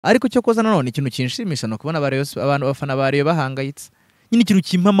ariko cyo koza nanone ikintu kinshimisha no kubona abantu bafana ba Rayon bahangayitse nyine ikintu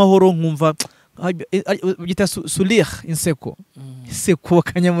kimpa amahoro nkumva bita sourire inseko seko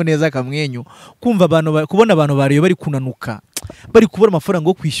kanyamuneza kamwenyu kumva abantu kubona abantu ba Rayon bari kunanuka bari kubura amafaranga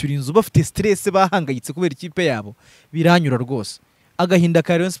yo kwishyura inzu bafite stress bahangayitse kubera ikipe yabo biranyura rwose agahinda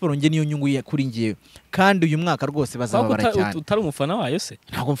ka Rayon Sport nge niyo nyungu kuri ngiye kandi uyu mwaka rwose bazababara cyane utari umufana wayo se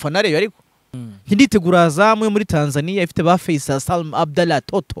ntabwo mfana Rayon ariko nditegura Azamu muri Tanzania ifite ba Faisal Salm Abdallah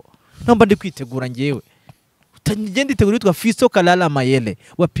Toto namba ndi kwitegura ngewe ngende nditegura yitwa Fiso Kalala Mayele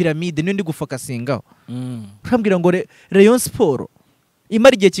wa Pyramide niyo ndi gufakasingaho urambwira ngo Rayon Sport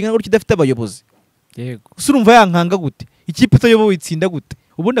imara igihe kingana gutyo idafite abayobozi yego surumva yankanga gute ikipe itayobowe itsinda gute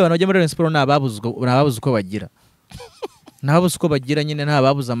ubundi abantu bajya muri Rayon Sport nababuze uko bagira nababuze uko bagira nyine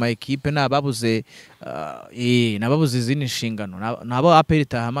nababuze ama equipe nababuze nababuze izindi nshingano nabo APR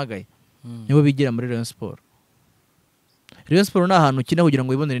tahamagaye nibo bigira muri Rayon Sport. Rayon Sport na ahantu kina kugira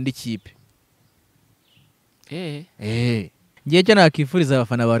ngo ibonere indi kipe. Ngiye cyane nakifuriza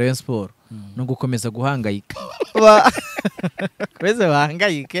abafana ba Rayon Sport no gukomeza guhangayika. Kweze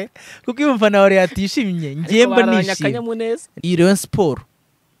bahangayike kuko iyo umfana wari atishimye ngiye mba nishimye. Iyi Rayon Sport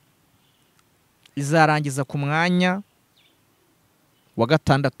izarangiza ku mwanya wa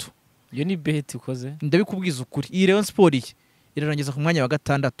gatandatu. Iyo ni bet ukoze. Ndabikubwiza ukuri. Iyi Rayon Sport iki irarangiza ku mwanya wa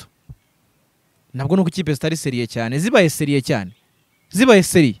gatandatu. Nabwo nuko ikipe zitari seriye cyane zibaye seriye cyane zibaye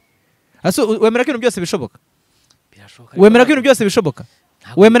seriye aso wemera ko ibintu byose bishoboka wemera ko ibintu byose bishoboka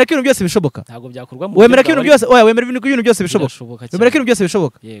wemera ko ibintu byose bishoboka ntago byakorwa mu wemera ko ibintu byose oya wemera ibintu byose bishoboka wemera ko ibintu byose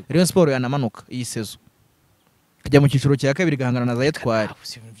bishoboka Rayon Sport yanamanuka iyi sezo kujya mu cyiciro cya kabiri gahangana na za Yatwari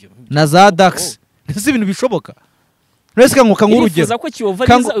na za Dax ese ibintu bishoboka rese kanguka nk'urugero nifuza ko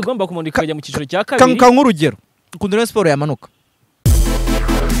Kiyovariza ugomba kumanika kujya mu cyiciro cya kabiri kanguka nk'urugero ukunda Rayon Sport yamanuka.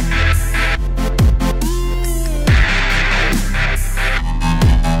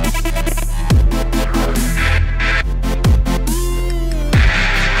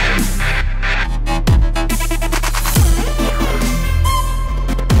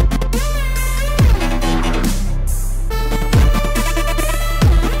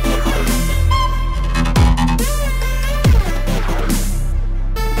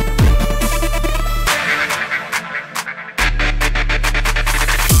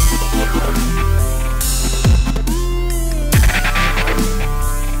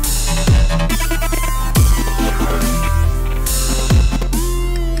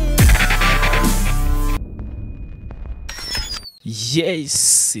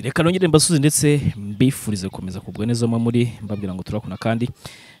 Yes, reka nongere mbasuze ndetse mbifurize gukomeza kubwa neza muri mbabwira ngo turakuna kandi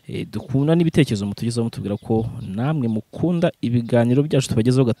dukunda n'ibitekerezo mutugezaho mutubwira ko namwe mukunda ibiganiro byacu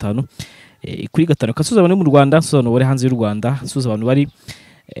tubagezaho gatanu kuri gatanu kasuza abantu mu Rwanda suza abantu bari hanze y'u Rwanda suza abantu bari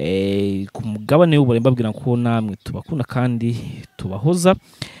ku mugabane w'ubure mbabwira ko namwe tubakunda kandi tubahoza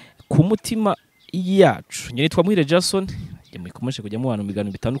ku mutima yacu. Nyine twamuhire Jason yamwikomeje kujya mu bantu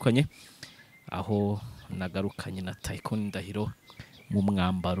biganiro bitandukanye aho nagarukanye na Taikun Ndahiro mu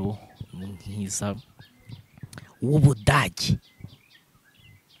mwambaro mwiza w'Ubudage.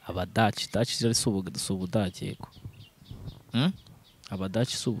 Abadaci zari subudage yego.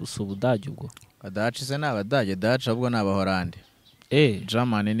 Abadaci subudage ubwo. Abadaci se n'abadage Dutch ahubwo n'abahorande.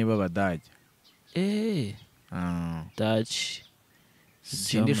 German nibo abadage. Dutch.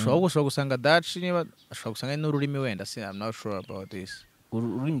 Sindi shobora gusanga Dutch niba ashobora gusanga n'ururimi wenda se I'm not sure about this.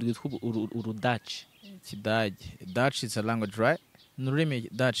 Ururimi rwitwa Urudaci. Kidage. Dutch is a language, right? Nururimi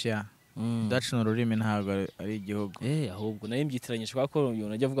Dutch ya. Dutch n'ururimi ntabwo ari igihugu. Ahubwo nayo mbyitiranyije kwa ko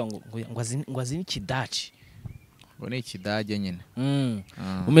unajya avuga ngo azini Kidaci. Ngo ni Kidage nyine.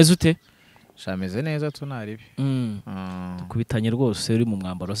 Umeze ute? Shameze neza tunaribi. Kubitanye rwose uri mu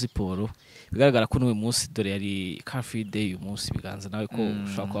mwambaro wa siporo. Bigaragara ko n'uyu munsi dore yari coffee day uyu munsi biganza nawe ko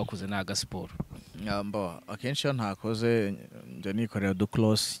ushaka kwakuze naga siporo. Mbo akenshi yo ntakoze nje nikorera du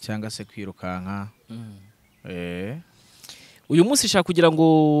close cyangwa se kwirukanka. Uyu munsi shaka kugira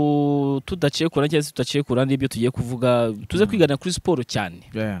ngo tudaciye kura cyangwa tudaciye kura n'ibyo tugiye kuvuga tuze kwigana kuri siporo cyane.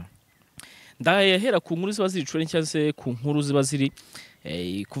 Ndahera ku nkuru ziba ziri cyangwa se ku nkuru ziba ziri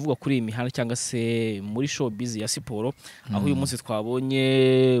kuvuga kuri imihanda cyangwa se muri showbiz ya siporo aho uyu munsi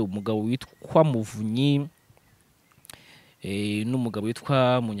twabonye umugabo witwa Muvunyi n'umugabo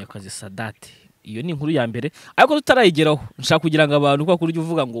witwa Munyakazi Sadate. Iyo ni inkuru ya mbere ariko tutarayigeraho nshaka kugira ngo abantu kwa kuri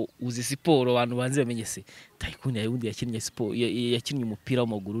uvuga ngo uzi siporo abantu banze bamenye se Taikun yundi yakinnye siporo yakinnye umupira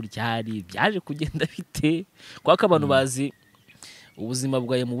w'amaguru ryari byaje kugenda bite kwa abantu bazi ubuzima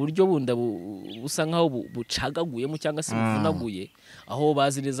bwawe mu buryo bunda busa nkaho bucagaguyemo cyangwa se buvunaguye, aho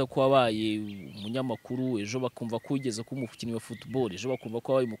bazi neza ko wabaye umunyamakuru, ejo bakumva ko ugeze ku mukinnyi wa football, ejo bakumva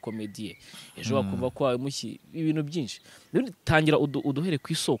ko wabaye umukomediye, ejo bakumva ko wabaye ibintu byinshi. Tangira uduhere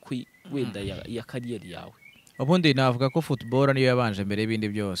ku isoko wenda ya kariyeri yawe. Ubundi navuga ko football niyo yabanje mbere y'ibindi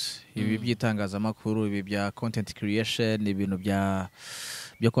byose. Ibi by'itangazamakuru, ibi bya content creation, ibintu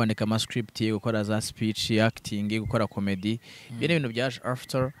byo kwandika ama script, gukora za speech, acting, gukora comedy, bene ibintu byaje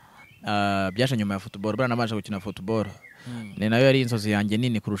after byaje nyuma ya football. Bana nabanje gukina football, ni nayo yari inzozi yanjye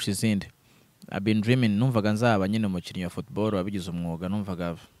nini kurusha izindi. I've been dreaming, numvaga nzaba nyine umukinnyi wa football wabigize umwuga,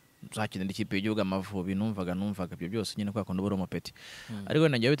 numvaga nzakinira ikipe y'igihugu Amavubi, numvaga ibyo byose nyine kwa kundi buri umupeti. Ariko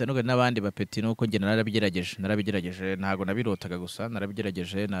nanjye bitandukanye n'abandi bapeti, nuko nge narabigerageje, ntago nabirotaga gusa,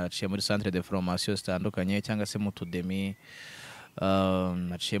 narabigerageje, naciye muri centre de formation zitandukanye cyangwa se mu tudemi,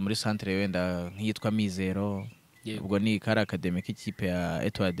 naciye muri centre wenda nk'iyitwa Mizero, ubwo ni kari academic ikipe ya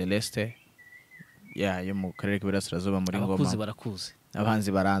Etoile de l'Est yo mu karere k'Iburasirazuba muri Ngoma. Abakuzi barakuze,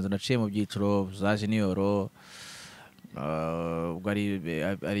 abanzi baranze, naciye mu byiciro za junior, ubwo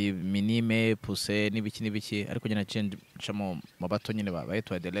ari minime pousse n'ibiki, ariko nyine naciye mu bato nyine ba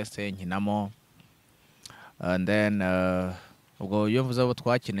Etoile de l'Est nkinamo. And then ubwo iyo mvuze abo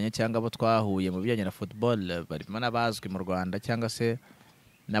twakinanye cyangwa abo twahuye mu bijyanye na football, barimo n'abazwi mu Rwanda cyangwa se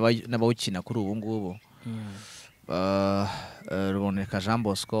n'abawukina kuri ubu ngubu. Ruboneka Jean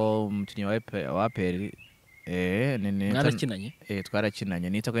Bosco, umukinnyi wa APR, mwarakinanye? Twarakinanye,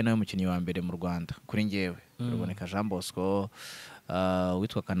 nita ko nawe umukinnyi wa mbere mu Rwanda kuri njyewe. Ruboneka Jean Bosco,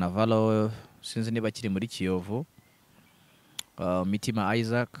 witwa Kanavalo, sinzi niba kiri muri Kiyovu, Mitima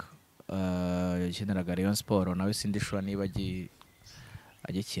Isaac, yakiniraga Rayon Sport, nawe sindishura niba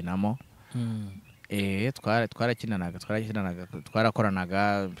agikinamo.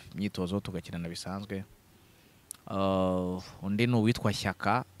 Twarakoranaga imyitozo tugakinana bisanzwe. Undi ni uwitwa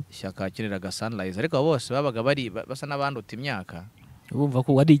Shyaka akiniraga Sunrise, ariko bose babaga basa n'abanduta imyaka. Urumva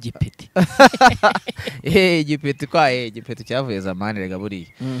ko wari igipeti? Igipeti cyavuye zamani rega buriya.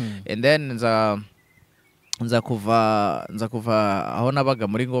 And then nza kuva aho nabaga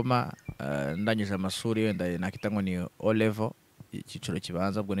muri Ngoma, ndangije amashuri wenda nakita ngo ni O level, icyiciro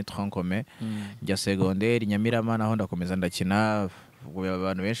kibanza, ubwo ni tronc-commun, njya secondaire Nyamirama, naho ndakomeza ndakina.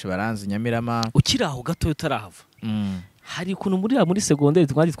 Abantu benshi baranzi Nyamirama. Ukiri aho gato utarahava, hari ukuntu muri secondaire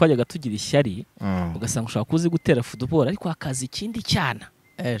twajyaga tugira ishyari, ugasanga ushaka kuzi gutera football ariko akazi ikindi cyana.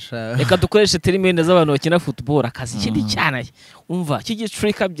 Reka dukoreshe termine z'abantu bakina football, akazi ikindi cyana, umva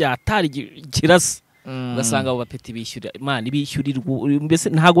cy'igitrika byatari kirasa. Ugasanga abo bapeti bishyura bishyurirwa, mbese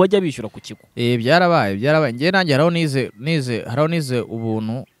ntago bajya bishyura ku kigo. Byarabaye ngiye nanjye haraho nize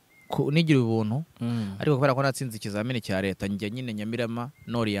ubuntu, nigira ubuntu, ariko kubera ko natsinze ikizamini cya leta, njya nyine Nyamirama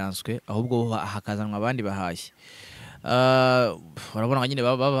noriyanswe, ahubwo hakazanwa abandi bahashye. Urabona nyine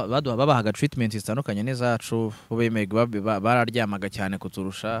babahaga treatment zitandukanye n'izacu, bararyamaga cyane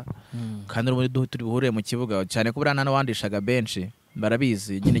kuturusha, kandi turi buhure mu kibuga cyane, kubera nta n'uwandishaga benshi,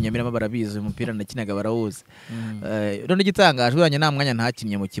 barabizi nyine Nyamirama, barabizi umupira nakinaga barawuzi. None igitangajwe wanjye nta mwanya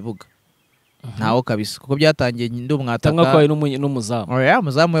ntakinnye mu kibuga, ntawo kabisa, kuko byatangiye ndi umwataka. Tangwa kwawe n'umuzamu.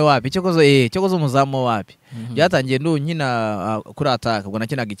 Umuzamu we wapi? Cyokoze umuzamu wapi? Byatangiye nkina kuri ataka, ubwo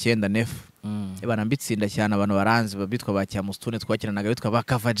nakinaga 9 bana mbitsinda cyane, abantu baranzi bitwa ba Cyamustune, twakinanaga bitwa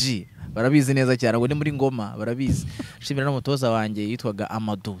bakavaji, barabizi neza cyane, ngo ni muri Ngoma barabizi. Shimira n'umutoza wanjye yitwaga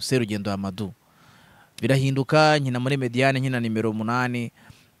Amadou, Serugendo Amadou. Birahinduka nkina muri Mediane, nkina nimero 8,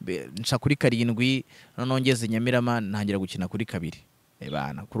 nca kuri 7, none ngeze Nyamirama ntangira gukina kuri 2.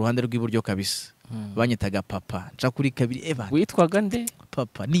 Bana ku ruhande rw'iburyo kabisa, banyitaga Papa, nca kuri 2. Witwaga nde?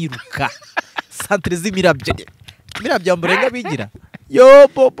 Papa niruka centre z'imirabya mburenga bigira yo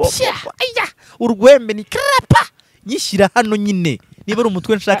bobo aya urwembe ni krapa nyishyira hano nyine, niba ari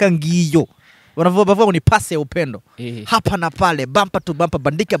umutwe nshaka ngiyo, bavuga ngo ni passe upendo, hapa na pale, bumper to bumper,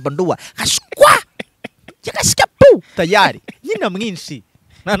 bandika bandua kashwa yakashika pu tayari nyina mwinshi,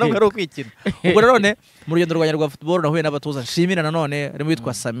 nta nubwo ari ukwikina. Ubwo none mu rugendo rwa Nyarwanda football nahuye n'abatoza nshimira, nanone harimo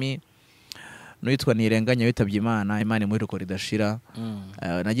witwa Sami, n'uwitwa Nirenganya witabye Imana imuheruko ridashira.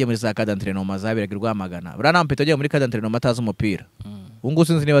 Nagiye muri za cadre d'entraînement zabiraga Rwamagana, buranampeta agiye muri cadre d'entraînement atazi umupira. Ubu ngubu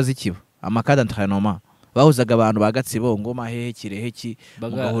sinzi niba zikiba amakadre d'entraînement, bahuzaga abantu ba Gatsibo, Ngoma, hehe Kirehe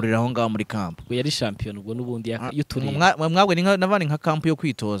mugahurira aho ngaho muri camp. Yari champion ubwo n'ubundi y'uturi. Mwabwe n'abandi nka camp yo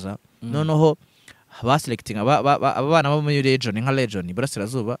kwitoza, noneho baselecting abana bo muri region, nka region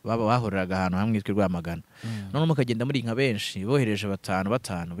Iburasirazuba, bahuriraga ahantu hamwe yitwa Rwamagana. None mukagenda muri nka benshi, bohereje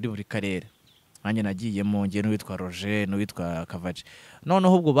 5 buri karere. Nanjye nagiyemo, ngiye n'uwitwa Roger n'uwitwa Kavaji.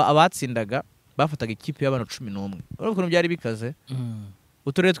 Noneho ubwo abatsindaga bafataga ikipe y'abantu 11. Urumva ukuntu byari bikaze.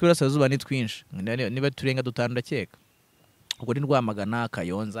 Uturere tw'Iburasirazuba ni twinshi, niba turenga 5 ndakeka. ubwo ni Rwamagana,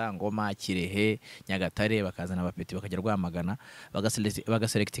 Kayonza, Ngoma, Kirehe, Nyagatare, bakazana abapeti bakajya Rwamagana,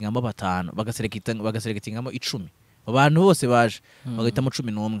 bagaselectingamo 5, bagaselectingamo 10. Abantu bose baje bagahitamo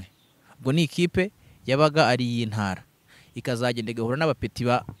 11. Ubwo ni ikipe yabaga ari y'intara, ikazagenda igahura n'abapeti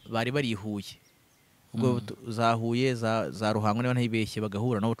bari bari Huye. Ubwo zahuye za Ruhango niba ntibeshye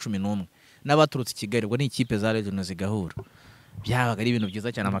bagahura nabo 11 n'abaturutse Kigali. Ubwo ni ikipe za Rayon zigahura. Byabaga ari ibintu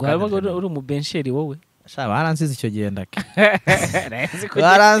byiza cyane. Amakara uri mu bencheri wowe sha baransize icyo gihe ndake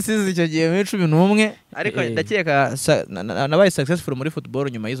baransize icyo gihe muri 11, ariko ndakeka nabaye successful muri football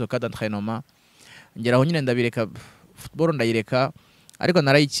nyuma y'izo cadre d'entraînement. Ngeraho nyine ndabireka football ndayireka, ariko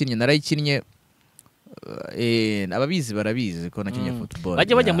narayikinnye ababizi barabizi ko nakinnye football.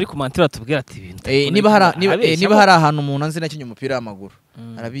 Bajya muri commentaire batubwira ati ibintu niba hari ahantu umuntu anzi nakinnye umupira w'amaguru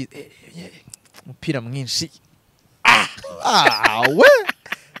arabizi umupira mwinshi we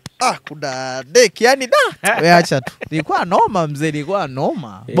kuna deki yani weacha tu nilikuwa noma mzee, nilikuwa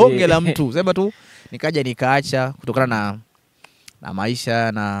noma bonge la mtu, sema tu nikaja nikaacha kutokana na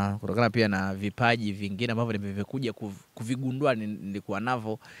maisha na kutokana pia na vipaji vingine ambavyo nimekuja kuvigundua nilikuwa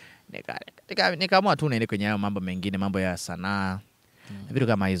navyo. Nikaamua tu niende kwenye mambo mengine, mambo ya sanaa na vitu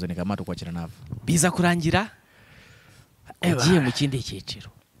kama hizo, nikaamua tu kuachana navyo. Biza kurangira ugiye mu kindi cyiciro.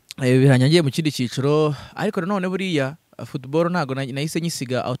 Biranyagiye mu kindi cyiciro, ariko none buriya football ntago nahise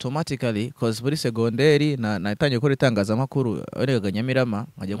nyisiga automatically cause muri secondaire natangiye gukora itangazamakuru aregaga Nyamirama,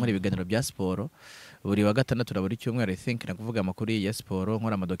 nkajya nkora ibiganiro bya siporo buri wa gatandatu na buri cyumweru. I think nakuvuga amakuru ya siporo,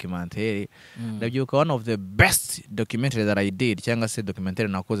 nkora amadocumentary. Ndabyuka one of the best documentary that I did, cyangwa se documentary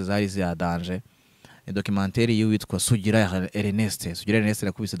nakoze zari ziyadanje, ni documentary y'uwitwa Sugira Ernest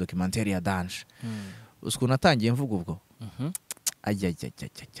nakubise documentary ya danje. Usko natangiye mvuga ubwo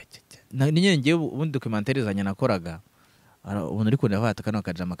nyine ngiye ubundi documentary zanya nakoraga ubundi ariko ndafata kano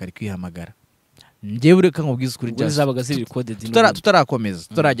kajama kari kwihamagara ngiye bureka nkubwiza kuri just zabaga ziri recorded tutarakomeza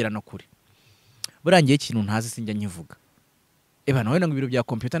tutaragera no kuri burangiye ikintu ntazi sinjya nyivuga. Nawe ngo ibiro bya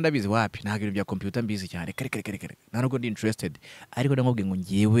computer ndabizi wapi, nta ibiro bya computer mbizi cyane kare ntabwo ndi interested, ariko ndamubwiye ngo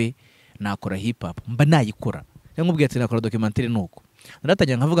ngiyewe nakora hip hop mba nayikora. Ndamubwiye ati nakora documentary nuko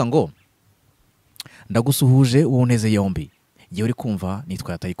naratangira nkavuga ngo ndagusuhuje uwo neze yombi, ngiye uri kumva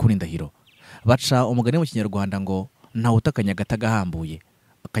nitwa Taikun Ndahiro. Baca umugani mu Kinyarwanda ngo nta utakanya gahambuye.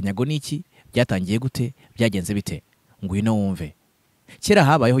 Akanyago niki, byatangiye gute, byagenze bite, ngwino wumve. Kera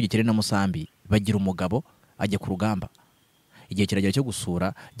habayeho Gikeri na Musambi bagira umugabo ajya ku rugamba. Igihe kiragera cyo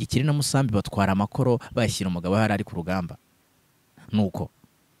gusura, Gikeri na Musambi batwara amakoro bayashyira umugabo ari ku rugamba. Nuko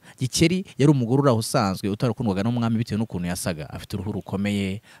Gikeri yari umugore uraho usanzwe utarakundwaga n'umwami bitewe n'ukuntu yasaga, afite uruhu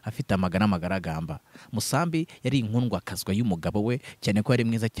rukomeye, afite amagaragamba. Musambi yari inkundwa akazwa y'umugabo we, cyane ko yari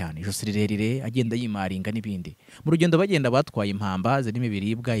mwiza cyane, ijosi rirerire, agenda yimaringa n'ibindi. Mu rugendo bagenda batwaye impamba zirimo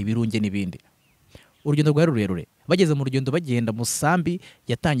ibiribwa, ibirunge n'ibindi. Urugendo rwari rurerure. Bageze mu rugendo bagenda, Musambi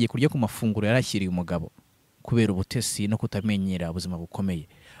yatangiye kurya ku mafunguro yarashyiriye umugabo kubera ubutesi no kutamenyera ubuzima bukomeye.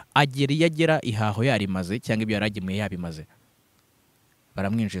 Yagera ihaho yarimaze, cyangwa ibyo yaragimuye yabimaze.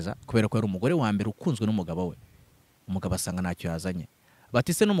 Baramwinjiza kubera ko yari umugore wa mbere ukunzwe n'umugabo we. Umugabo asanga ntacyo yazanye.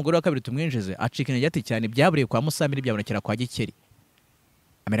 Batise n'umugore wa kabiri tumwinjize, acika intege ati cyane byaburiye kwa Musambi n'ibyabonekera kwa Gikeri.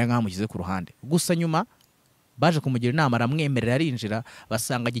 Amera nk'aho amushyize ku ruhande. Gusa nyuma baje kumugira inama, aramwemerera arinjira,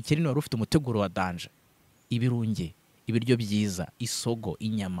 basanga Gikeri wari ufite umuteguro wa danje. Ibirunge, ibiryo byiza, isogo,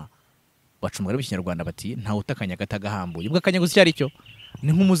 inyama. Bacumugara mu Kinyarwanda bati nta utakanya gahambuye. Ubwo akanya gusa cyari cyo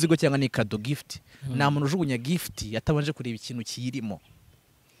ni nk'umuzigo cyangwa ni kado gift. Nta muntu ujugunya gift yatabanje kureba ikintu kiyirimo.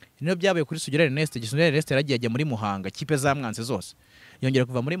 Nino byabaye kuri Sugira Ernest. Sugira Ernest yaragiye ajya muri Muhanga, kipe za mwanze zose. Yongera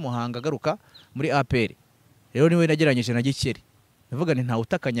kuva muri Muhanga agaruka muri APR. Rero niwe nageranyije na Gikeri. Navuga nti nta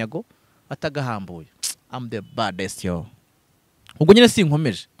utakanyago atagahambuye. I'm the baddest yo. Ubwo nyine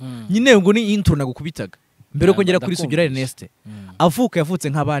sinkomeje. Nyine ubwo ni intro nagukubitaga. Mbere ko ngera kuri Sugira Ernest. Yavutse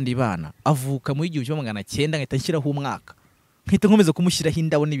nk'abandi bana. Avuka mu 1900 ngahita nshyiraho umwaka. Nkita nkomeza kumushyiraho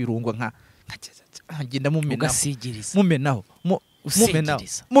indabo n'ibirungo nka ngenda mumenaho.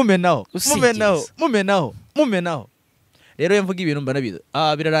 Mumenaho. Rero mvuga ibintu mba nabiza.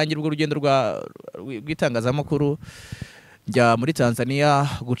 Birarangira ubwo rugendo rw'itangazamakuru, njya muri Tanzania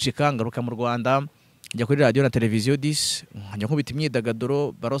gucika, ngaruka mu Rwanda, njya kuri radio na televiziyo 10, njya nkubita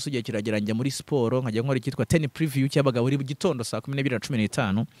imyidagaduro. Baroso igihe kiragera njya muri siporo, nkajya nkora ikitwa 10 preview cyabaga buri gitondo saa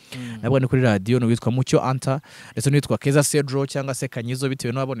 12:15. Nabwo ni kuri radio n'uwitwa Mucyo Anta, ndetse n'uwitwa Keza Cedro cyangwa se Kanyizo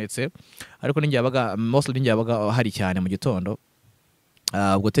bitewe n'ababonetse, ariko ninjye yabaga mostly ninjye yabaga hari cyane mu gitondo.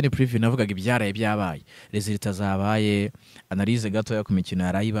 Ubwo 10 preview navugaga ibyaraye byabaye, results zabaye, analyse gato ya ku mikino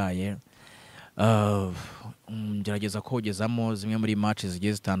yarayibaye. Ngerageza kogezamo zimwe muri match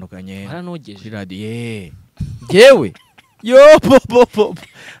zigiye zitandukanye kuri radio. Yewe yo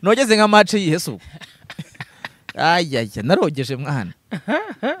nogeze nka match yihesu ayaya narogeje mwana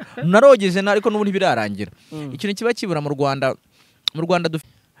narogeje ariko n'ubundi birarangira ikintu kiba kibura mu Rwanda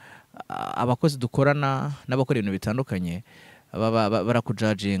abakozi dukorana n'abakora ibintu bitandukanye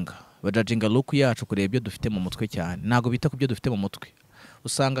barakujajinga bajajinga look yacu kureba ibyo dufite mu mutwe cyane ntago bita ku byo dufite mu mutwe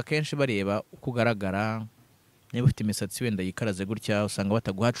usanga kenshi bareba uko ugaragara niba ufite imisatsi wenda yikaraze gutya usanga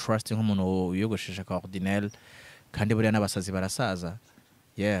bataguha trust nk'umuntu wiyogoshesha ka ordinaire kandi buriya n'abasazi barasaza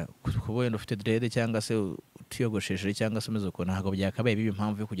kuba wenda ufite dread cyangwa se utiyogoshesheje cyangwa se umeze uko ntabwo byakabaye bibi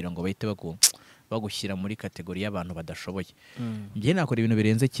impamvu yo kugira ngo bahite bagushyira muri kategori y'abantu badashoboye njye nakora ibintu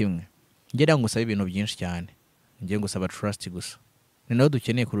birenze kimwe njye ntabwo ngusaba ibintu byinshi cyane njye ngusaba trust gusa ni naho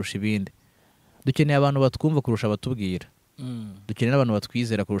dukeneye kurusha ibindi dukeneye abantu batwumva kurusha abatubwira dukeneye n'abantu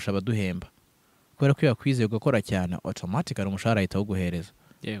batwizera kurusha abaduhemba kubera ko iyo wakwizeye ugakora cyane automatically umushahara ahita awuguhereza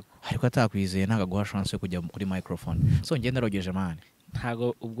ariko atakwizeye ntabwo aguha chance yo kujya kuri microphone so njye narogeje mani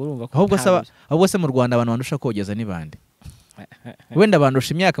ntago ubwo urumva ko ahubwo se mu Rwanda abantu bandusha kogeza ni bande wenda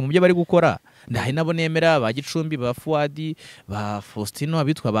bandusha imyaka mu byo bari gukora ndahi nabo nemera ba Gicumbi ba Fuadi ba Faustino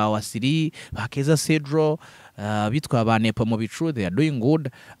abitwa ba Wasiri ba Keza Cedro abitwa ba Nepo mu bicu they are doing good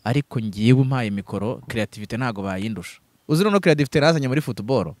ariko ngiye mpaye mikoro creativity ntago bayindusha uzi no creativity razanye muri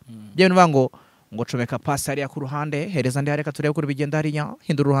football byo bivuga ngo comeka pass hariya ku ruhande hereza ndi hareka turebe ko bigenda hariya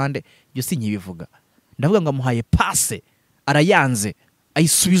hindura uruhande byo sinkibivuga ndavuga ngo amuhaye pass arayanze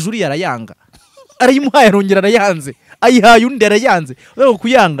ayisubije uri yarayanga arayimuhaye arongera arayanze ayihaye undi arayanze rero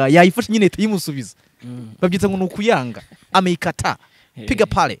kuyanga yayifashe nyine itayimusubiza babyita ngo nukuyanga ameikata piga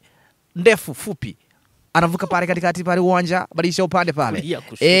pale ndefu fupi anavuka pale katikati pale uwanja balisha upande pale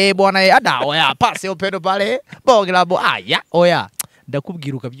bwana ada oya pase upendo pale bogera bo aya oya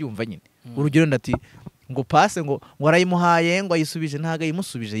ndakubwira ukabyumva nyine urugero ndati ngo pase ngo arayimuhaye ngo ayisubije ntaga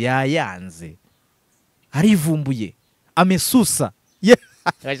yimusubije yayanze arivumbuye amesusa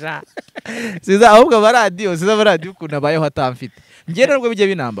siza ahubwo abaradiyo ukuntu abayeho atamfite njye nabwo bijya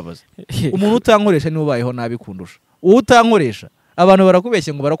binambabaza umuntu utankoresha niwe ubayeho nabi kundusha uwo utankoresha abantu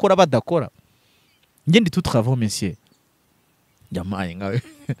barakubeshye ngo barakora badakora njye ndi tout travaux monsieur jamaye ngawe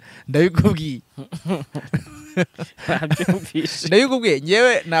ndabikubwiye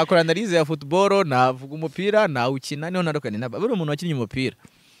ngewe nakora analyse ya football navuga umupira nawukina niho narokane bari umuntu wakinnye umupira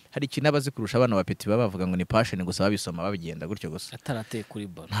hari ikintu abazi kurusha abana bapeti baba bavuga ngo ni passion gusa babisoma babigenda gutyo gusa atarateye kuri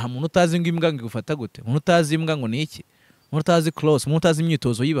ball nta muntu utazi ngo imbwa ngo igufata gute umuntu utazi imbwa ngo ni iki umuntu utazi close umuntu utazi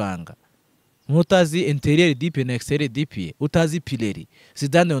imyitozo y'ibanga umuntu utazi interieur deep na exterieur deep utazi pileri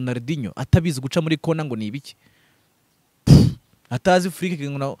Zidane Ronaldinho atabizi guca muri kona ngo ni ibiki atazi free kick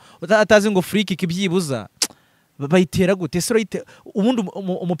ngo atazi ngo free kick byibuza bayitera gute se ubundi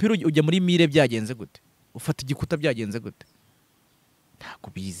umupira ujya muri mire byagenze gute ufata igikuta byagenze gute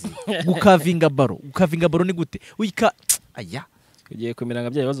ntakubizi gukavinga baro ni gute wika aya ugiye kumiranga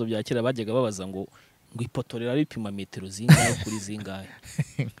bya bibazo bya kera bajyaga babaza ngo ipotorera bipima metero zingahe kuri zingahe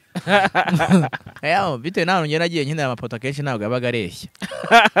bitewe naho ngena nagiye nkenera amapoto kenshi ntabwo yabaga areshya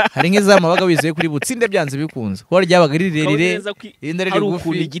hari nk'izamu babaga wizeye kuri butsinde byanze bikunze ko ryabaga rirerire irinde riri gufi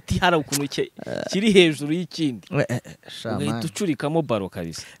hari igiti hari ukuntu kiri hejuru y'ikindi ugahita ucurikamo baro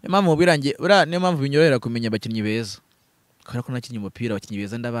kabisa impamvu niyo mpamvu binyorohera kumenya abakinnyi beza kubera ko nakinnye umupira abakinnyi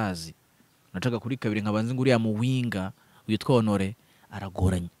beza ndabazi nacaga kuri kabiri nkabanze nguriya mu winga witwa Honore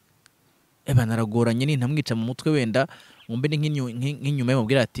aragoranye naragoranye ni ntamwica mu mutwe wenda mumbe nk'inyuma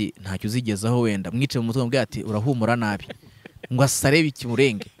y'amubwira ati ntacyo uzigezaho wenda mwice mu mutwe mubwira ati urahumura nabi ngo asarebe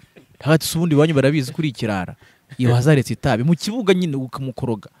ikimurenge hagati ubundi banyu barabizi kuri ikirara iyo hazaretse itabi mu kibuga nyine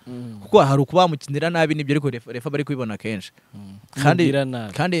ukamukoroga kuko hari ukuba mukinira nabi nibyo ariko refa bari kubibona kenshi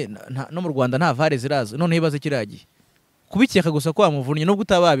kandi no mu Rwanda nta vare zirazo none hibaze kiragiye kubikeka gusa ko wamuvunnye nubwo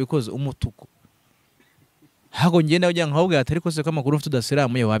utababikoze umutuku hago ngenda ujya nkahubwe atari kose ko amakuru ufite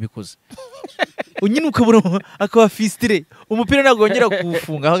udasiramuye wabikoze unyine ukabura akaba fistire umupira ntabwo wongera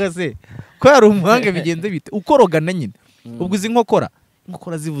kuwufunga ahagaze ko yari umuhanga bigenze bite ukorogana nyine ubwo izi nkokora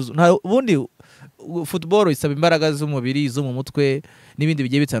zivuze nta ubundi football isaba imbaraga z'umubiri zo mu mutwe n'ibindi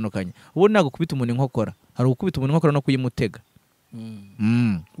bigiye bitandukanye ubundi ntabwo kubita umuntu inkokora hari ukubita umuntu inkokora no kuyimutega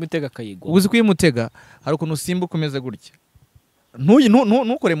kumutega akayigwa ubuzi kuyimutega hari ukuntu usimbuka umeze gutya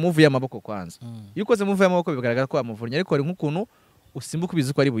ntukore move y'amaboko kwanza iyo ukoze move y'amaboko bigaragara ko wamuvunnye ariko hari nk'ukuntu usimbuka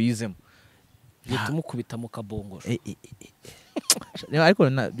ubizi ko ari buyizemo bitumukubita mu kabongoro ariko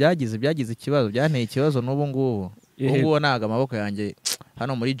byagize ikibazo byanteye ikibazo n'ubu ngubu ntabwo amaboko yanjye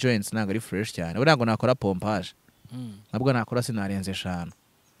hano muri joints ntabwo ari fresh cyane ubu ntabwo nakora pompage nabwo nakora sinarenze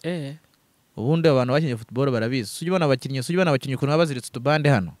 5 ubundi abantu bakinnye football barabizi sujya ubona abakinnyi ukuntu baba baziritse utubande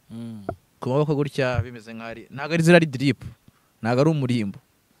hano ku maboko gutya bimeze nk'ari ntabwo ari zirari drip ntabwo ari umurimbo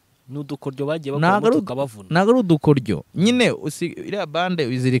n'udukoryo bagiye bakora tukabavuna ntabwo ari udukoryo nyine iriya bande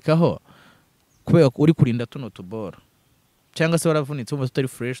uzirikaho kubera ko uri kurinda tuno tuboro cyangwa se waravunitse wumva tutari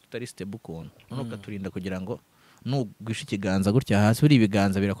fresh tutari stable ukuntu none ukaturinda kugira ngo nugwisha ikiganza gutya hasi uri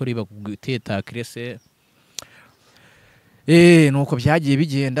ibiganza birakora iba guteta krese nuko byagiye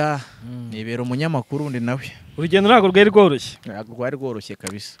bigenda nibera umunyamakuru undi nawe urugendo ntabwo rwari rworoshye ntabwo rwari rworoshye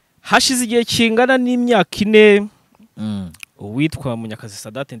kabisa hashize igihe kingana n'imyaka 4 uwitwa Munyakazi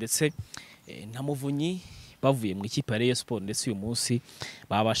Sadate ndetse na Muvunyi bavuye mu ikipe ya Rayon Sport ndetse uyu munsi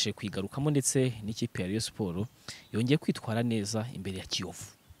babashije kwigarukamo ndetse n'ikipe ya Rayon Sport yongeye kwitwara neza imbere ya Kiyovu.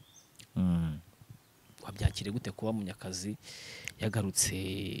 Wabyakire gute kuba Munyakazi yagarutse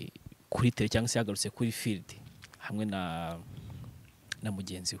kuri tele cyangwa se yagarutse kuri field hamwe na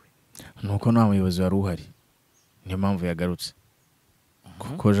mugenzi we? Nuko nta muyobozi wari uhari niyo mpamvu yagarutse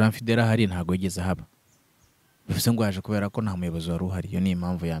kuko Jean Fidela hari ntago yigeze haba bivuze ngo yaje kubera ko nta muyobozi wari uhari. Iyo ni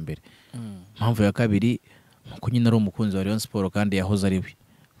impamvu ya mbere. Impamvu ya kabiri nuko nyine ari umukunzi wa Rayon Sport kandi yahoze ari we.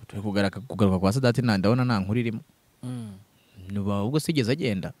 Turi kugaruka kwa Sadati ndabona nta nkuru irimo. Nuba ubwo sigeze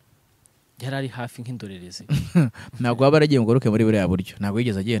agenda yari ari hafi nk'indorerezi. Ntabwo aba aragiye ngoroke muri buriya buryo. Ntabwo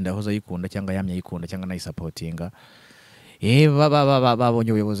yigeze agenda yahoze ayikunda cyangwa yamye ayikunda cyangwa nayisapotinga.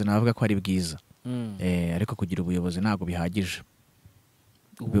 Babonye ubuyobozi navuga ko ari bwiza. Ariko kugira ubuyobozi ntabwo bihagije.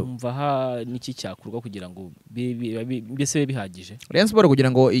 Umva niki cyakurwa kugira ngo mbese bihagije? Rayon Sport kugira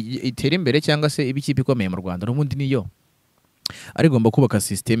ngo itere imbere cyangwa se ibikipe ikomeye mu Rwanda n'ubundi niyo ari gomba kubaka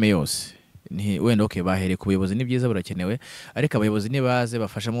systeme yose. Ni wenda bahere ku buyobozi ni byiza burakenewe, ariko abayobozi nibaze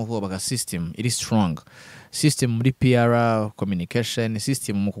bafasha mu kubaka system iri strong, system muri PR communication,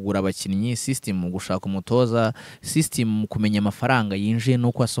 system mu kugura abakinnyi, system mu gushaka umutoza, system mu kumenya amafaranga yinjiye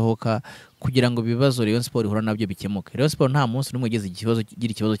nuko asohoka kugira ngo bibazo Rayon Sport ihura nabyo bikemuke. Rayon Sport nta munsi numwe igeze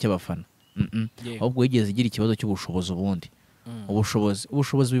ikibazo cy'abafana, ahubwo yigeze igira ikibazo cy'ubushobozi ubundi.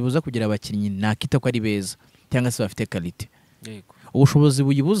 Ubushobozi bibuza kugira abakinnyi nakita ko ari beza cyangwa se bafite quality. Ubushobozi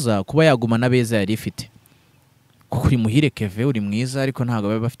buyibuza kuba yagumana beza yari ifite. Kuko uri muhire Keve uri mwiza ariko ntago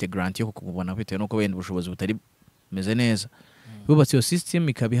baba bafite grant yo kukubona bitewe nuko wenda ubushobozi butari meze neza. Bubatse iyo system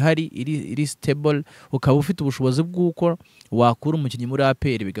ikaba ihari iri stable, ukaba ufite ubushobozi bw'uko wakura umukinnyi muri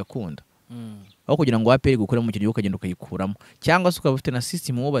APR bigakunda. Aho kugira ngo APR gukora umukinnyi ukagenda ukayikuramo, cyangwa se ukaba ufite na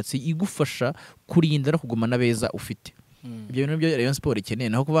system wubatse igufasha kurinda no kugumana beza ufite. Ibyo bintu byo Rayon Sport ikeneye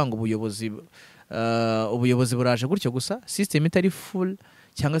naho kuvuga ngo ubuyobozi buraje gutyo gusa system itari full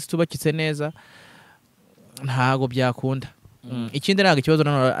cyangwa se tubakitse neza ntago byakunda. Ikindi ntago ikibazo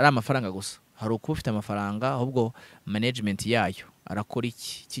ari amafaranga gusa, hari uko ufite amafaranga ahubwo management yayo arakora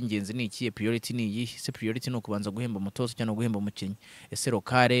iki cy'ingenzi ni iki, priority ni iyi. Se priority no kubanza guhemba umutozo cyangwa guhemba umukinnyi, ese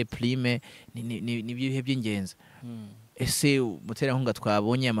locale prime ni bihe by'ingenzi. Ese umuterankunga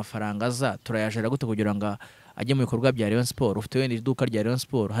twabonye amafaranga aza turayajera gute kugira ngo ajye mu bikorwa bya Rayon Sport? Ufite wenda iduka rya Rayon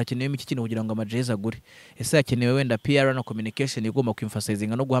Sport, hakenewe iki kintu kugira ngo amajezi agure? Ese hakenewe wenda PR na communication igomba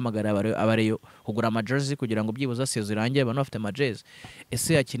kwimfasayizinga no guhamagara abareyo kugura amajezi kugira ngo byibuza sezo irangiye abantu bafite amajezi?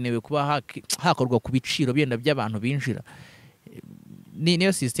 Ese hakenewe kuba hakorwa ku biciro byenda by'abantu binjira?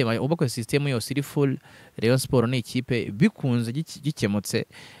 Niyo system ubako system yose iri full. Rayon Sport ni ikipe bikunze gikemutse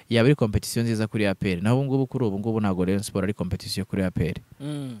yaba ari competition nziza kuri APR. Naho ngubu kuri ubu ngubu ntago Rayon Sport ari competition kuri APR.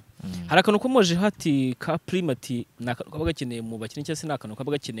 Harakantu komoje hati ka primati nakabaga gakeneye mu bakinnyi cyangwa se nakanuka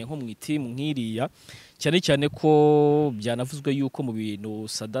kabaga gakeneye nko mu itimu nkiriya, cyane cyane ko byanavuzwe yuko mu bintu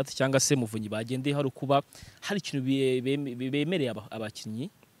Sadat cyangwa se Muvunyi bagendeye hari kuba hari ikintu bemereye abakinnyi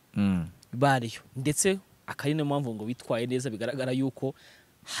bariyo, ndetse akari no mpamvu ngo bitwaye neza. Bigaragara yuko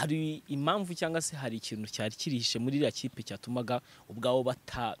hari impamvu cyangwa se hari ikintu cyari kirihishe muri iriya kipe cyatumaga ubwabo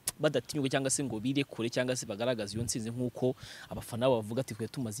badatinyuka cyangwa se ngo birekure cyangwa se bagaragaza iyo nsinzi nk'uko abafana bavuga ati twe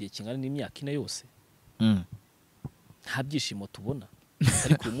tumaze igihe kingana n'imyaka 4 yose nta byishimo tubona,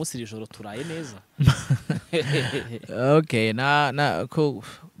 ariko uyu munsi ijoro turaye neza. Okay, ko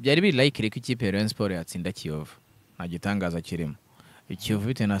byari biri like ko ikipe ya Rayon Sport yatsinda Kiyovu, nta gitangaza kirimo. Kiyovu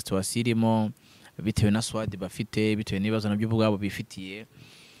bitewe na situation irimo, bitewe na swad bafite, bitewe n'ibibazo nabyo ubwabo bifitiye,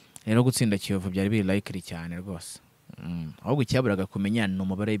 rero gutsinda Kiyovu byari biri likely cyane rwose. Ahubwo cyaburaga kumenya no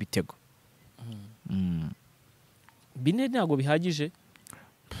mubare y'ibitego. Bine ntago bihagije.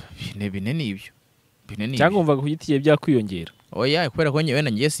 Bine ni ibyo. Cyangwa umvaga kugitiye byakwiyongera. Oya, kubera ko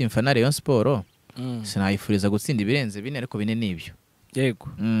wenda ngiye simfana Rayon Sport. Sinayifuriza gutsinda ibirenze bine, ariko bine ni ibyo. Yego.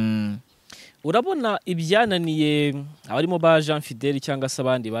 Urabona ibyananiye abarimo ba Jean Fidel cyangwa se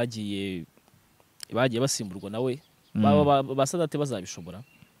abandi bagiye basimburwa nawe basadate bazabishobora?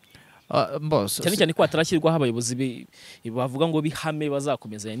 Cyane cyane ko atarashyirwaho abayobozi bavuga ngo bihame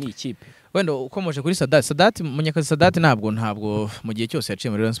bazakomeza ni ikipe. Wenda ukomoje kuri Sadat Munyakazi Sadat ntabwo mu gihe cyose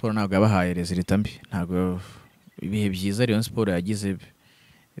yaciye muri Rayon Sport ntabwo yabahaye resultat mbi. Ntabwo ibihe byiza Rayon Sport yagize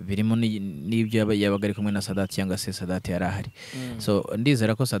birimo n'ibyo yabaga ari kumwe na Sadati cyangwa se Sadati yari ahari. So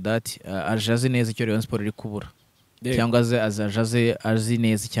ndizera ko Sadati ajaze neza icyo Rayon Sport iri kubura cyangwa azajaze azi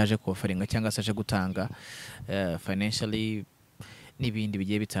neza icyaje kubafaringa cyangwa se aje gutanga financially n'ibindi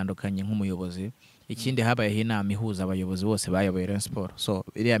bigiye bitandukanye nk'umuyobozi. Ikindi habayeho inama ihuza abayobozi bose bayoboye Rayon Sport. So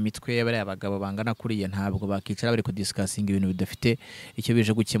iriya mitwe y'abari abagabo bangana kuriye ntabwo bakicara bari kudiscussing ibintu bidafite icyo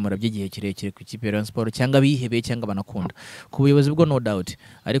bije gukemura by'igihe kirekire ku ikipe ya Rayon Sport cyangwa bihebeye cyangwa banakunda. Ku buyobozi bwo no doubt,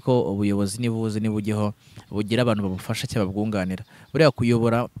 ariko ubuyobozi nibuze nibugiho bugira abantu babufasha cyangwa babwunganira. Buriya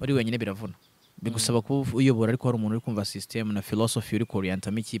kuyobora ari wenyine biravuna. Bigusaba ko uyobora ariko hari umuntu uri kumva system na philosophy uri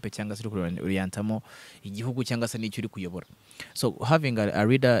orientamo ikipe cyangwa se uri orientamo igihugu cyangwa se n'icyo uri kuyobora. So having a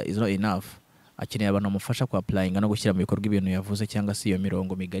leader is not enough. Akeneye abantu bamufasha ku applying no gushyira mu bikorwa ibintu yavuze cyangwa se iyo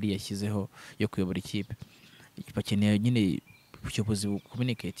mirongo migari yashyizeho yo kuyobora ikipe. Bakeneye nyine ubuyobozi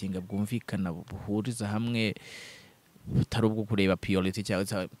communicating bwumvikana buhuriza hamwe, butari ubwo kureba priority cyangwa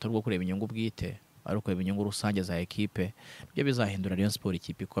butari ubwo kureba inyungu bwite, ari kureba inyungu rusange za ekipe. Ibyo bizahindura Rayon Sport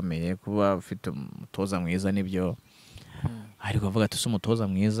ikipe ikomeye. Kuba ufite umutoza mwiza nibyo, ariko bavuga ati umutoza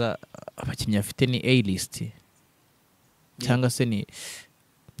mwiza abakinnyi afite ni A list cyangwa se ni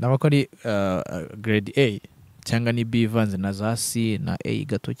nabakora grade A cyangwa ni B vanze na za C na A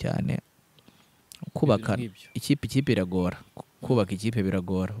gato cyane. Kubaka ikipe biragora, kubaka ikipe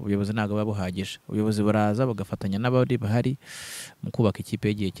biragora. Ubuyobozi ntabwo buba buhagije. Ubuyobozi buraza bagafatanya n'abandi bahari mu kubaka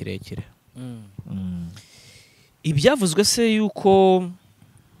ikipe y'igihe kirekire. Ibyavuzwe se yuko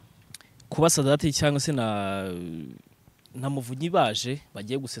kuba Sadati cyangwa se na Muvunyi baje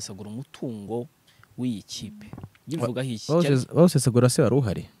bagiye gusesagura umutungo w'iyi kipe, bivuga hiki bawusesagura se wari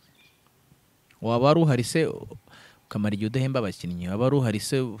uhari? Waba wari uhari se ukamara igihe udahemba abakinnyi? Waba wari uhari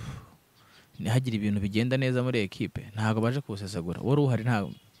se ntihagire ibintu bigenda neza muri ekipe? Ntabwo baje kuwusesagura. Wari uhari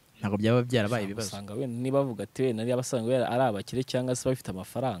ntabwo byaba byarabaye ibibazo. Usanga we niba bavuga ati we nari abasanga ari abakire cyangwa se bafite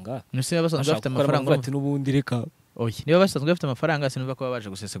amafaranga. Nese abasanzwe bafite amafaranga ati n'ubundi reka. Oya, niba basanzwe bafite amafaranga sinumva ko baje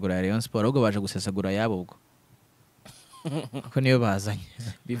gusesagura Rayon Sport, ahubwo baje gusesagura yabo ubwo. Ko niyo bazanye.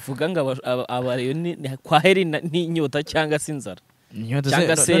 Bivuga ngo Rayon kwa heri n'inyota cyangwa se inzara.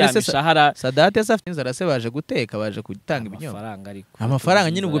 Cyangwa se yamishahara. Sadati afite inzara se baje guteka, baje gutanga ibinyoma. Amafaranga ariko.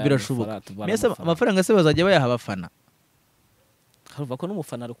 Amafaranga nyine ubwo birashoboka. Mbese amafaranga se bazajya bayaha abafana? Haruva ko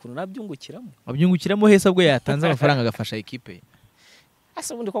n'umufana rukuntu nabyungukiramo. Abyungukiramo hese ubwo yatanze amafaranga agafasha ikipe.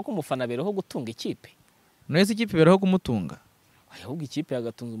 Ase ubundi ko umufana bereho gutunga ikipe. Nese ikipe bereho kumutunga. Ahubwo ikipe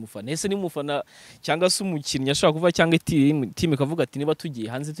yagatunza umufana. Ese ni umufana cyangwa se umukinnyi ashaka kuva cyangwa team ikavuga ati niba tugiye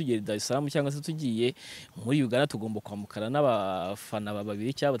hanze tugiye Dar es Salaam cyangwa se tugiye muri Uganda tugomba kwamukana n'abafana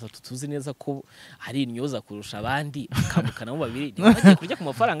babiri cyangwa batatu tuzi neza ko ari inyoza kurusha abandi akamukana mu babiri. Bagiye kurya ku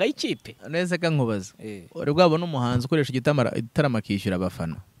mafaranga y'ikipe. Nese ka nkubaza. Uri bwabona umuhanzi ukoresha igitaramo akishyura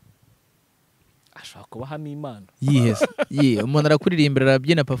abafana. Ashaka kubahamo impano. Yes. Umuntu arakuririmbira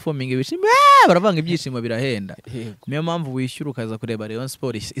arabyina performing ibishimwe baravanga ibyishimo birahenda. Niyo mpamvu wishyura ukaza kureba Rayon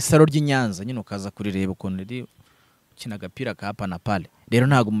Sport isaro ry'Inyanza nyine ukaza kurireba ukuntu iri ukina agapira ka hapa na pale. Rero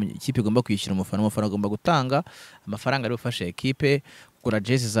ntabwo ikipe igomba kwishyura umufana agomba gutanga amafaranga ari bufashe ekipe kugura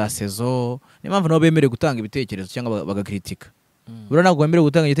jezi za saison. Niyo mpamvu nabo bemerewe gutanga ibitekerezo cyangwa bagakritika. Buro ntabwo bemerewe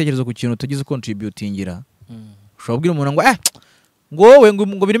gutanga igitekerezo ku kintu tugize contributingira. Ushobora kubwira umuntu ngo wowe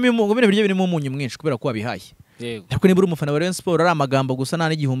ngo birimo umunyu mwinshi kubera ko wabihaye. Ariko niba uri umufana wa Rayon Sport ari amagambo gusa nta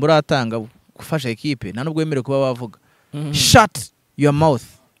n'igihumbi uratanga gufasha ekipe, nta nubwo wemerewe kuba wavuga. Shut your mouth.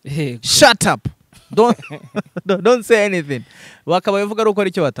 Shut up. Don't say anything. Bakaba bavuga uko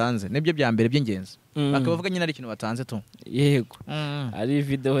ari cyo batanze. Nibyo bya mbere by'ingenzi. Bakaba bavuga nyine ari ikintu batanze tu. Yego. Ari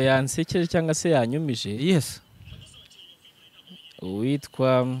video yansekeje cyangwa se yanyumije. Yes.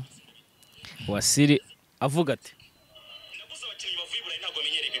 Witwa Wasiri avuga ati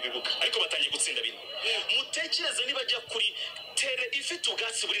mutekereze niba ajya kuri tere ifite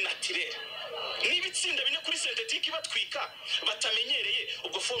ubwatsi buri naturel n'ibitsinda bine kuri synthetic batwika batamenyereye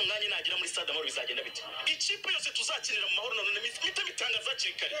ubwo phone umwanya nagira muri stade amahoro bizagenda bite? Ikipe yose tuzakinira mu mahoro none mita bitangaza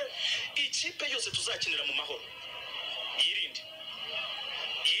kirikare. Ikipe yose tuzakinira mu mahoro. Yirinde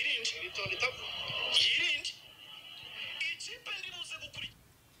ikipe ndibuze gukuri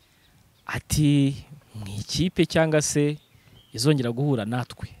ati mu ikipe cyangwa se izongera guhura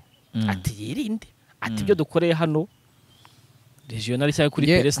natwe. Ati yirinde. Ati byo dukoreye hano regional cyangwa kuri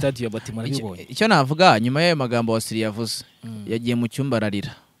Pere Stade bati marabibonye. Icyo navuga nyuma y'ayo magambo Wasiri yavuze yagiye mu cyumba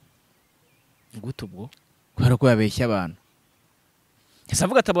ararira. Gute ubwo? Kubera ko yabeshya abantu.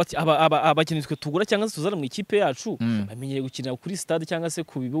 Yasavuga ati abakinnyi twe tugura cyangwa se tuzana mu ikipe yacu bamenyeye gukinira kuri stade cyangwa se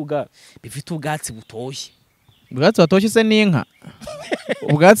ku bibuga bifite ubwatsi butoshye. Ubwatsi watoshye se n'inka.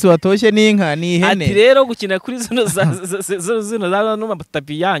 Ubwatsi watoshye n'inka ni ihene. Ati rero gukina kuri zino za no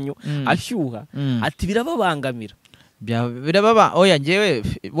matapi yanyu ashyuha ati birababangamira. birababa oya ngewe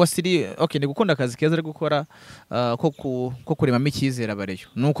wasiri okay ni gukunda akazi keza ari gukora ko kuremamo icyizere abareyo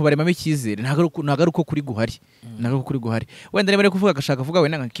nuko baremamo icyizere ntago ari uko kuri guhari ntago kuri guhari wenda rero kuvuga agashaka kuvuga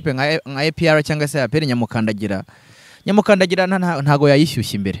wenda nka kipe nka APR cyangwa se APR nyamukandagira ntago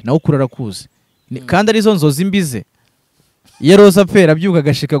yayishyushya imbere nawe ukurara kuze kandi arizo nzozi mbize yeroza pera byuka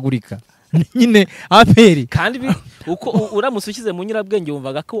agashikagurika nyine APR kandi uko uramutse ukize mu nyirabwenge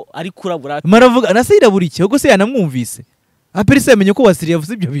wumvaga ko ari kurabura maravuga nase iraburikiye ubwo se yanamwumvise APR se yamenye ko wasiriye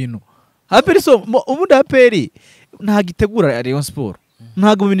yavuze ibyo bintu APR so ubundi APR ntagitegura Rayon Sport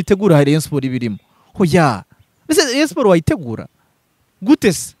ntago bintu itegura Rayon Sport ibirimo hoya ese Rayon Sport wayitegura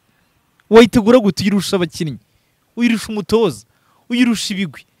gute se wayitegura gute yirusha abakinnyi uyirusha umutoza uyirusha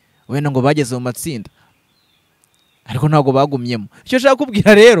ibigwi wenda ngo bageze mu matsinda ariko ntago bagumyemo icyo shaka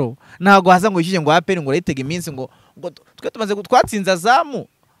kubwira rero ntago haza ngo yishyuye ngo APR ngo rayitega iminsi ngo twe tumaze twatsinza zamu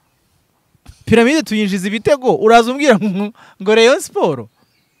piramide tuyinjiza ibitego uraza umbwira ngo Rayon Sport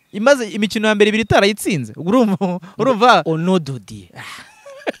imaze imikino ya mbere ibiri itarayitsinze urumva onododie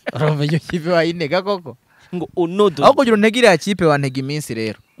urumva iyo kipe wayinega koko ngo onododie aho kugira ntege iriya kipe wantega iminsi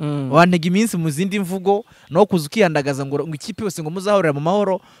rero wantega iminsi mu zindi mvugo no kuza ukihandagaza ngo ikipe yose ngo muzahorera mu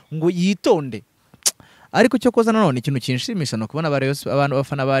mahoro ngo yitonde ariko cyo koza nanone ikintu kinshimisha no kubona abantu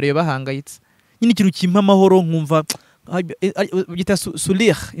bafana bariyo bahangayitse nyine ikintu kimpa amahoro nkumva bita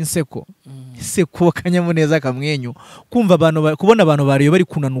sourire inseko seko kanyamuneza kamwenyu kumva abantu kubona abantu bariyo bari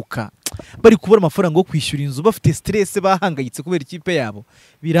kunanuka bari kubura amafaranga yo kwishyura inzu bafite stress bahangayitse kubera ikipe yabo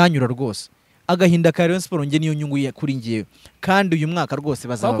biranyura rwose agahinda ka Rayon Sport nge niyo nyungu kuri ngiye kandi uyu mwaka rwose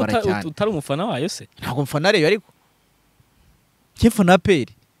bazababara cyane utari umufana wayo se ntago mfana Rayon ariko cyefana APR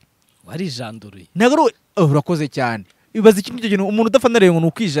wari janduri nagaro urakoze cyane ibaza ikintu kintu umuntu udafana Rayon ngo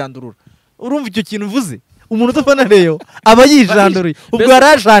ukwijandurura urumva icyo kintu uvuze umuntu udafana Rayon aba yijanduriye ubwo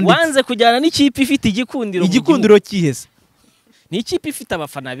yarajanditse wanze kujyana n'ikipe ifite igikundiro kihese ni ikipe ifite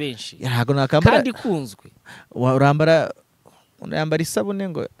abafana benshi ntago nakambara kandi kunzwe urambara isabune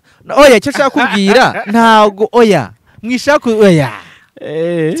ngo oya cyo shaka kubwira ntago oya mwishaka oya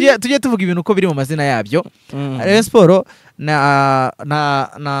tujye tuvuga ibintu uko biri mu mazina yabyo Rayon Sport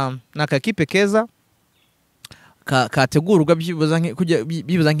na kakipe keza kategurwa bibuza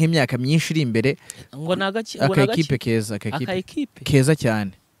nk'imyaka myinshi iri imbere ngo akakipe keza keza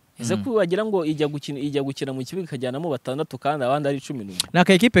cyane ese ko wagira ngo ijya gukina mu kibuga ikajyanamo batandatu kandi abandi ari 11 na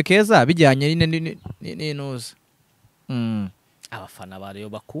kakipe keza bijyanye n'inuza abafana bariyo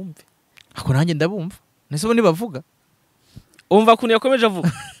bakumve ako nanjye ndabumva nese bo nibavuga umva kuntu yakomeje avuga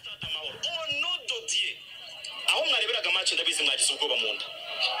aho mwareberaga match ndabizi mwagize ubwoba mu nda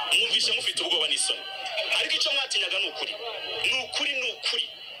mwumvishe mufite ubwoba n'isoni ariko icyo mwatinyaga ni ukuri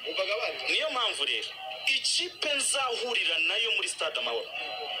umvaga bari niyo mpamvu rero ikipe nzahurira nayo muri stade amahoro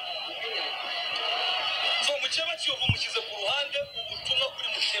so mukeba kiyovu mukize ku ruhande ubutumwa kuri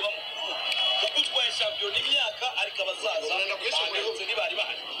mukeba mukuru uko utwaye champion imyaka ariko abazaza ntibari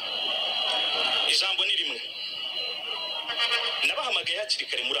bahari ijambo ni rimwe nabahamagaye hakiri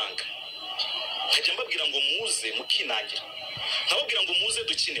kare muranga nkajya mbabwira ngo muze mukinangira nkababwira ngo muze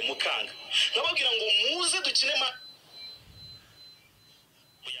dukine mukanga nkababwira ngo muze dukine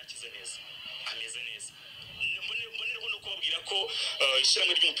muyakize neza ameze neza mbonereho no kubabwira ko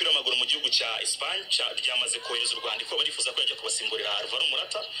ishyirahamwe ry'umupira w'amaguru mu gihugu cya Espagne ryamaze kohereza urwandiko barifuza ko yajya kubasimburira Alvaro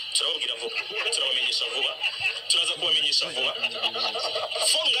Morata turababwira vuba turabamenyesha vuba turaza kubamenyesha vuba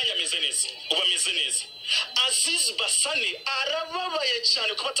fone nganya ameze neza ubameze neza Aziz Basane arababaye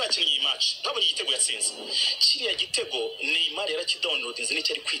cyane kuba atakinnye iyi match ntabwo igitego yatsinze kiriya gitego Neymar yarakidownloadinze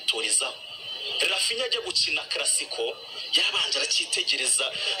n'icyo ari kwitorizaho Rafinha ajya gukina Clasico yarabanje aracyitegereza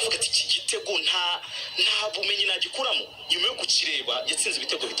avuga ati iki gitego nta bumenyi nagikuramo nyuma yo kukireba yatsinze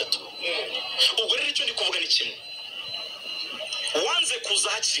ibitego bitatu ubwo rero icyo ndi kuvuga ni kimwe wanze kuza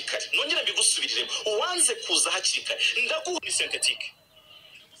hakiri kare nongera mbigusubiriremo wanze kuza hakiri kare ndaguha ni synthetique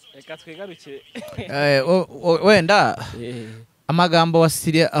reka twigaruke wenda amagambo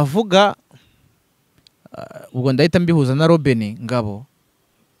wasiriye avuga ubwo ndahita mbihuza na Robin Ngabo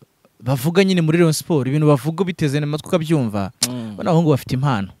bavuga nyine muri Rayon Sport ibintu bavuga biteze n'amatwi ukabyumva abahungu bafite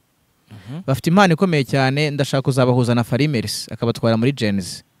impano bafite impano ikomeye cyane ndashaka kuzabahuza na Farimers akabatwara muri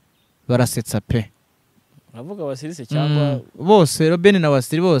Genes barasetsa pe uravuga wasirise cyangwa bose Robin na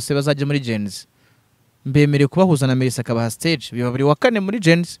Wasiri bose bazajya muri Genes mbemere kubahuza na Melissa akabaha stage biba buri wa kane muri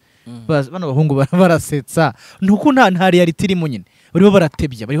Genes bano bahungu barasetsa nuko nta reality irimo nyine bariho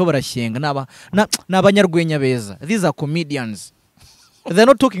baratebya bariho barashyenga n'abanyarwenya beza these are comedians they're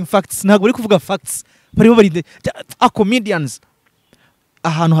not talking facts ntabwo bari kuvuga facts bariho bari comedians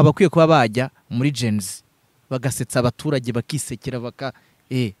ahantu habakwiye kuba bajya muri Genes bagasetsa abaturage bakisekera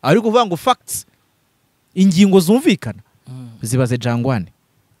ariko kuvuga ngo facts ingingo zumvikana zibaze jangwane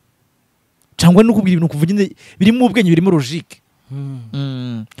cyangwa no kubwira ibintu kuvuga birimo ubwenge birimo logique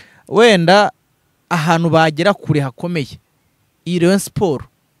wenda ahantu bagera kure hakomeye iyi Rayon Sport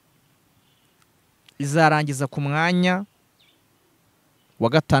izarangiza ku mwanya wa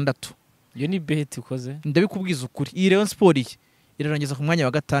 6. iyo ni bet ukoze ndabikubwiza ukuri iyi Rayon Sport irarangiza ku mwanya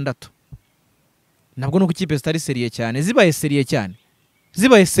wa 6. nabwo nuko ikipe zitari seriye cyane zibaye seriye cyane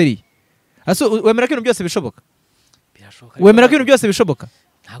zibaye seriye wemera ko ibintu byose bishoboka wemera ko ibintu byose bishoboka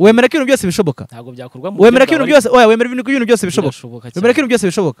wemera ko ibintu byose bishoboka ntabwo byakorwa wemera ko ibintu byose wemera ko ibintu byose bishoboka wemera ko ibintu byose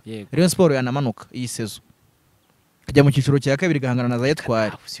bishoboka Rayon Sport yanamanuka iyi sezo kujya mu cyiciro cya kabiri gahangana na za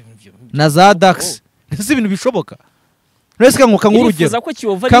Etwari na za Dax ese ibintu bishoboka Rese kanguka nk'urugero irifuza ko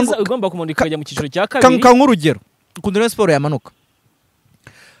Kiyovariza ugomba kumunika kujya mu cyiciro cya kabiri kanguka nk'urugero ukunda Rayon Sport yamanuka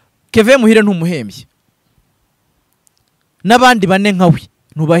Keve Muhire ntumuhembye n'abandi bane nkawe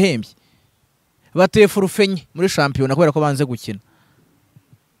ntubahembye bateye furufenye muri shampiyona kubera ko banze gukina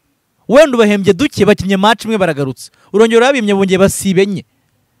wenda ubahembye duke bakinnye match imwe baragarutse urongera babimye bongeye basibenye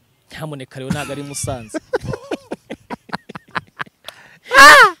nyamuneka rero ntago ari Musanze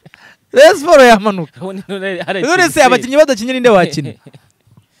Rayon Sport yamanuka none se abakinnyi badakinnye ninde wakina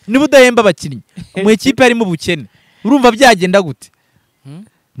niba udahemba abakinnyi mu ikipe harimo ubukene urumva byagenda gute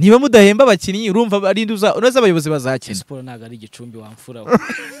niba mudahemba abakinnyi urumva ari nduza unoze abayobozi bazakina Sport ntago ari igicumbi wamfura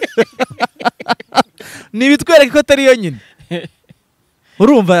nibitwereka ko atari yo nyine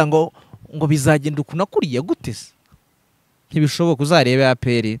urumva ngo bizagenda ukuna kuriya gute se ntibishoboka uzarebe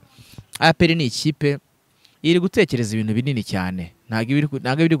APR ni ikipe iri gutekereza ibintu binini cyane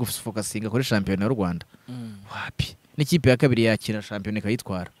ntago biri gufokasinga kuri shampiyona y'u Rwanda wapi n'ikipe ya kabiri yakira shampiyona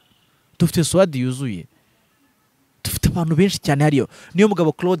ikayitwara dufite swadi yuzuye dufite abantu benshi cyane hariyo niyo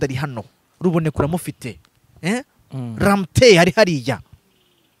mugabo Claude ari hano rubone kuramufite Ramte hari hariya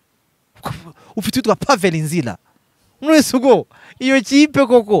ufite utwa Pavel Inzira mwese ugo iyo kipe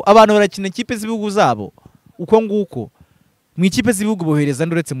koko abantu barakina ikipe z'ibihugu zabo uko nguko mu ikipe z'ibihugu bohereza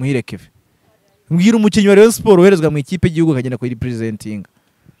nduretse Muhire Keve mbwira umukinnyi wa Rayon Sport woherezwa mu ikipe y'igihugu akagenda ko representing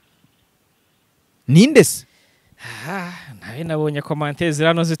ninde se nawe nabonye commentaires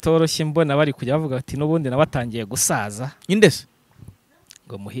zirano zitoroshye mbona bari kujya bavuga ati n'ubundi nabatangiye gusaza ninde se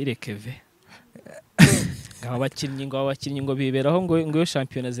ngo Muhire Keve abakinnyi ngo biberaho ngo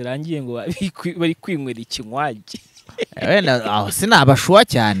shampiyona zirangiye ngo bari kwinywera ikinywaji wenda aho sinabashuwa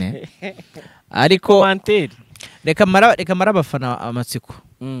cyane ariko commentaire reka mara abafana amatsiko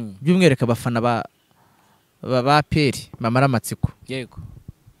by'umwereka abafana ba APR bamara amatsiko yego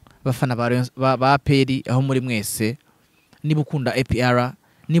abafana ba APR aho muri mwese niba ukunda APR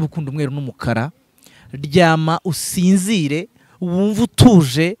niba ukunda umweru n'umukara ryama usinzire wumva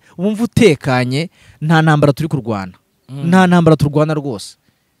utuje wumva utekanye nta ntambara turi kurwana nta ntambara turwana rwose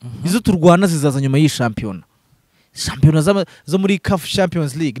izo turwana zizaza nyuma y'ishampiyona zo muri CAF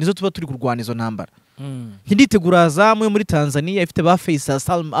Champions League nizo tuba turi kurwana izo ntambara ntiditegura azamu yo muri Tanzania ifite ba Faisal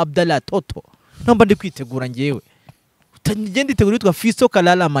Salm Abdallah Toto namba ndi kwitegura ngewe ngende nditegura yitwa Fiso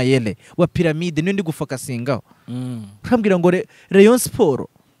Kalala Mayele wa Pyramide niyo ndi gufakasingaho urambwira ngo Rayon Sport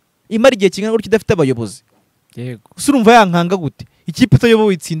imara igihe kingana gutyo idafite abayobozi yego urumva yankanga gute ikipe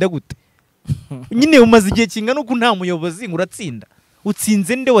itayobowe itsinda gute nyine umaze igihe kingana uko nta muyobozi uratsinda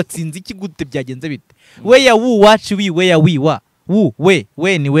utsinze nde watsinze iki gute byagenze bite we ya wu watch we ya we wa wu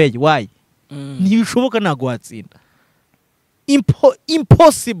we ni we why ntibishoboka ntago watsinda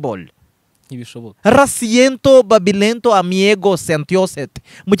impossible ntibishoboka rasiento babilento amiego sentioset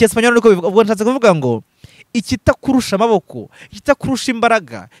mu cyespanyola niko ubwo nshatse kuvuga ngo ikitakurusha amaboko ikitakurusha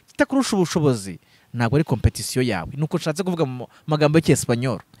imbaraga ikitakurusha ubushobozi ntabwo ari competition yawe nuko nshatse kuvuga mu magambo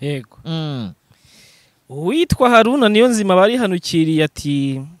y'Icyespanyola yego witwa Haruna niyo nzima bari hanukiriye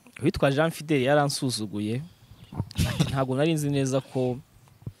ati witwa Jean Fidel yaransuzuguye ntabwo nari nzi neza ko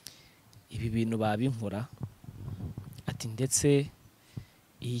ibi bintu babinkora ati ndetse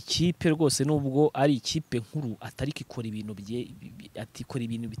iyi kipe rwose nubwo ari ikipe nkuru atari ikora ibintu atikora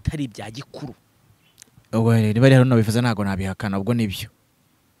ibintu bitari bya gikuru ubwo rero bari Haruna bivuze ntago nabihakana ubwo nibyo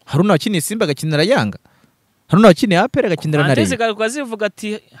Haruna wakiniye Simba agakinira Yanga Haruna wakiniye APR agakinira na Rayon Ndetse zivuga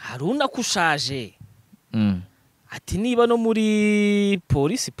ati Haruna kushaje ati niba no muri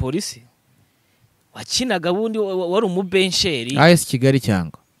polisi wakinaga bundi wari umubensheri AS Kigali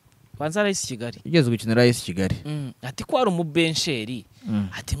cyangwa banza AS Kigali igeze gukinira AS Kigali ati ko wari umubensheri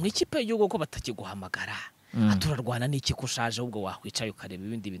ati mu ikipe y'igihugu ko batakiguhamagara aturarwana n'iki kushaje ubwo wakwicaye ukareba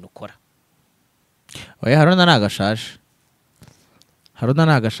ibindi bintu ukora oya Haruna nagashaje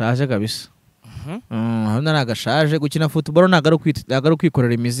kabisa Haruna nagashaje gukina football nagaru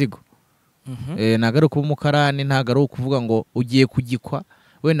kwikorera imizigo nagaru kuba umukarani nagaru kuvuga ngo ugiye kugikwa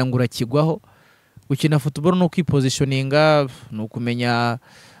wenda ngo urakigwaho gukina football no kwipositioninga no kumenya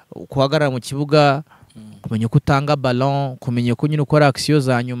kuhagarara mu kibuga kumenya ko utanga ballon kumenya ko nyine ukora action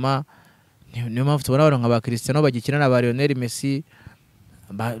za nyuma niyo mpamvu tubona abantu nka ba Cristiano bagikina na ba Lionel Messi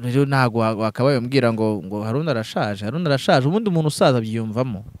rero ntago wakabaye umbwira ngo Haruna arashaje ubundi umuntu usaza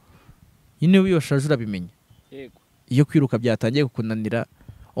byiyumvamo nyine wiyoshaje urabimenya iyo kwiruka byatangiye kukunanira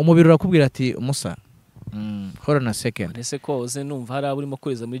umubiri urakubwira ati umusa hold on a second ese ko uze numva hari aburimo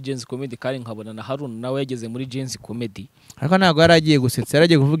kureza muri Gens Comedy kandi nkabona na Haruna nawe yageze muri Gens Comedy ariko ntago yaragiye gusetsa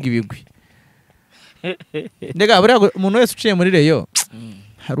yaragiye kuvuga ibigwi ndega buriya umuntu wese uciye muri Rayon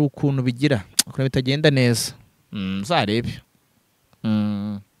hari ukuntu bigira ukuntu bitagenda neza zarebe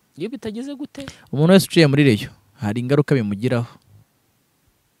iyo bitageze gute umuntu wese uciye muri Rayon hari ingaruka bimugiraho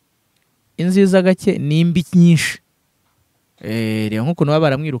inziza gake nimbi nyinshi rero nkuko baba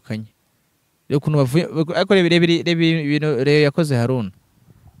baramwirukanye rero ukuntu bavuye ariko ibintu Rayon yakoze Haruna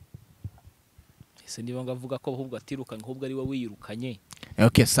ese niba ngavuga ko ahubwo atirukanye ahubwo ari we wiyirukanye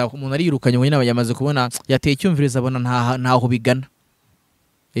okay sawa umuntu ari yirukanye nyine yamaze kubona yateye icyumviriza abona ntaho bigana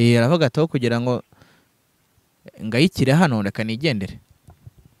aravuga ataho kugira ngo ngayikire hano reka nigendere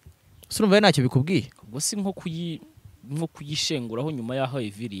surumva ntacyo bikubwiye ubwo si nko kuyishenguraho nyuma yaho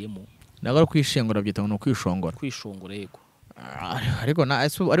iviriyemo nago ari kwishengura byita ngo kwishongora yego ariko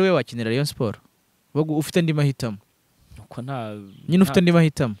ari we wakinira Rayon Sport ufite andi mahitamo uko nta nyine ufite andi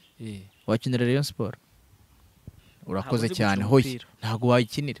mahitamo wakinira Rayon Sport urakoze cyane hoye ntago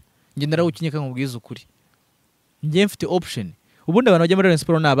wayikinira njye narawukinyeka nkubwiza ukuri njye mfite option ubundi abantu bajya muri Rayon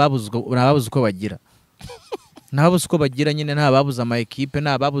Sport nababuze uko bagira nababuze uko bagira nyine nababuze ama equipe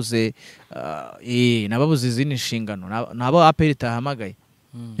nababuze nababuze izindi nshingano nabo APR tahamagaye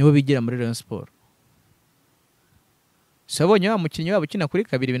nibo bigira muri Rayon Sport sabonye wa mukinnyi wabo ukina kuri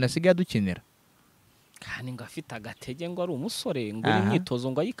kabiri binasigaye dukinira kandi ngafite agatege ngo ari umusore ngo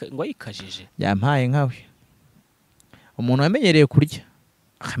imyitozo ngo ayikajije yampaye nkawe umuntu wamenyereye kurya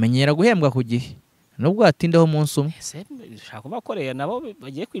akamenyera guhembwa ku gihe nubwo atindaho umunsi umwe ushaka kubakorera nabo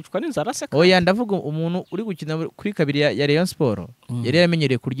bagiye kwicwa n'inzara se oya ndavuga umuntu uri gukina kuri kabiri ya Rayon Sport yari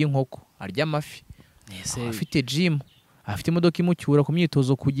yaramenyereye kurya inkoko arya amafi afite gym afite imodoka imucyura ku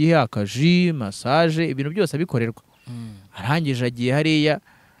myitozo ku gihe akaji massage ibintu byose abikorerwa arangije agiye hariya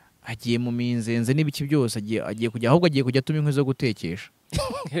agiye mu minzenze n'ibiki byose agiye kujya ahubwo agiye kujya atuma inkwi zo gutekesha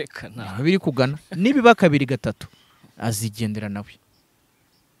rekana biri kugana nibiba kabiri gatatu azigendera nawe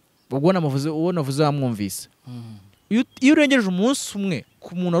ubwo navuze wamwumvise iyo urengeje umunsi umwe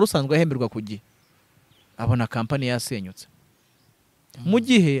ku muntu arusanzwe ahemberwa ku gihe abona kampani yasenyutse mu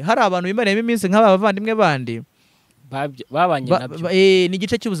gihe hari abantu bimariyemo iminsi nk'aba bavandimwe bandi babanye nabyo ni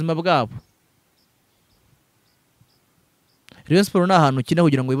igice cy'ubuzima bwabo Rayon Sport ni ahantu ukina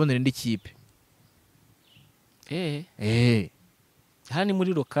kugira ngo wibonere indi kipe aha ni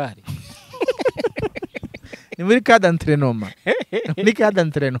muri lokale ni muri cadre d'entraînement muri cadre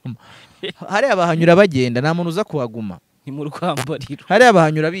d'entraînement hari abahanyura bagenda nta muntu uza kuhaguma ni mu rwambariro hari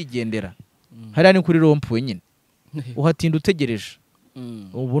abahanyura bigendera hari ni kuri rompuwe nyine uhatinda utegereje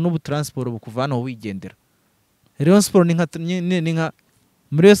ubu n'ubu transport bukuvanaho wigendera Rayon Sport ni nka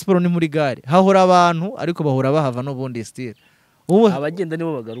muri Rayon Sport ni muri gare hahora abantu ariko bahora bahava n'ubundi style abagenda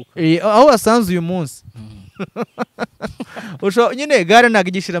nibo bagaruka aho wasanze uyu munsi nyine gare ntabwo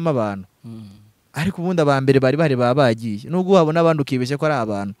igishiramo abantu ariko ubundi abambere bari baba bagiye nubwo wabona abandi ukibeshya ko ari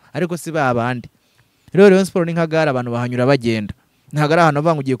abantu ariko si ba abandi rero Rayon Sport ni nka gare abantu bahanyura bagenda ntabwo ari ahantu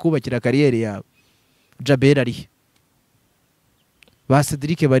bavanga ugiye kubakira kariyeri yawe Jabel ari ba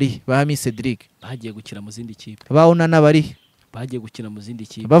Cedric bari ba Ami Cedric bagiye gukina mu zindi kipe ba Unana bari bagiye gukina mu zindi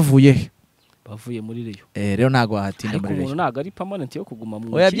kipe bavuye muri Rayon rero ntago wahatinda muri Rayon ntago ari permanent yo kuguma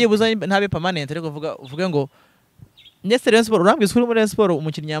mu oya byibuza ntabe permanent ariko uvuge ngo ndetse Rayon Sport urambwiye kuri muri Rayon Sport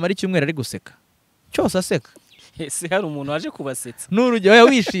umukinnyi yamara icyumweru ari guseka cyose aseka ese hari umuntu waje kubasetsa n'urugero oya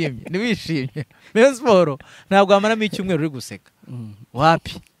wishimye ni wishimye Rayon Sport ntabwo wamaramo icyumweru uri guseka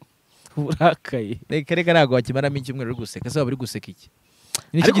wapi urakaye reka ntabwo wakimaramo icyumweru uri guseka se waba uri guseka iki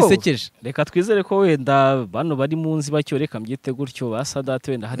nicyo gisekeje reka twizere ko wenda bano bari mu nzi bacyo reka mbyite gutyo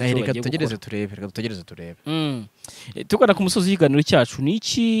basadate wenda hari icyo bagiye gukora reka tutegereze turebe tugana ku musozi w'ikiganiro cyacu ni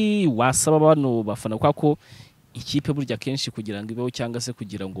iki wasaba bano bafana ko ikipe burya kenshi kugira ngo ibeho cyangwa se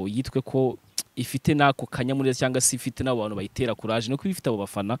kugira ngo yitwe ko ifite nako kanyamuneza cyangwa se ifite n'abo bantu bayitera courage no kubifite abo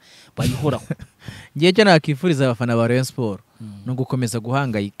bafana bayihoraho ngiye cyo nakifuriza abafana ba Rayon Sport no gukomeza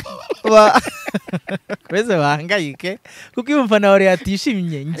guhangayika kweze bahangayike kuko iyo umufana wawe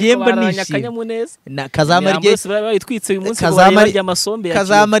yatishimye ngiye mba nishimye kazamara igihe bayitwitse uyu munsi barya amasombe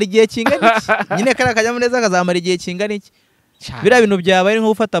kazamara igihe kingana iki nyine kara kanyamuneza kazamara igihe kingana iki biriya bintu byabaye nko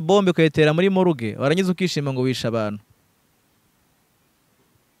gufata bombe ukayitera muri morgue warangiza ukishima ngo wisha abantu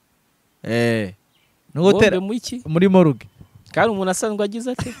no gutera mu iki muri moruge kandi umuntu asanzwe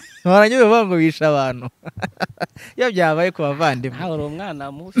agize ate baranyuze bango bisha abantu iyo byabaye ku bavandimwe nawe uri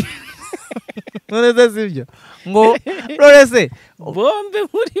umwana mubi none se sibyo ngo rorese bombe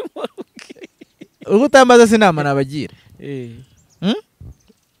muri moruge ugutambaza sinama nabagira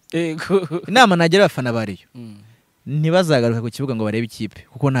inama nagira abafana ba Rayon ntibazagaruka ku kibuga ngo barebe ikipe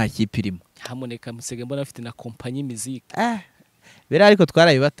kuko nta kipe irimo. Hamuneka musege mbona afite na kompanyi musique bera ariko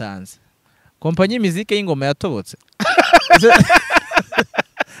twarabibatanze kompanyi musique y'ingoma yatobotse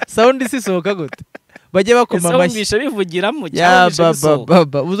sound isisohoka gute bajye bakoma amashyi bivugiramo ya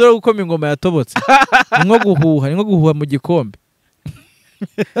baba uzora gukoma ingoma yatobotse nko guhuha mu gikombe.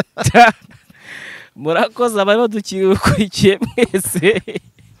 Murakoze abari badukurikiye mwese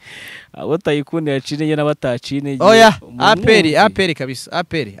abo Taikun yacineye n'abatacineye. Oya aperi kabisa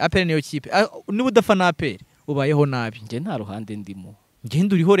aperi niyo kipe niba udafana aperi ubayeho nabi. Nge nta ruhande ndimo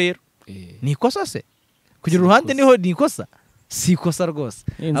ngende uriho rero ni ikosa se kugira uruhande niho ni ikosa si ikosa rwose.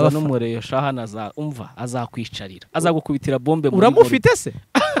 Inza n'umureyo shahana umva azakwicarira azagukubitira bombe uramufite se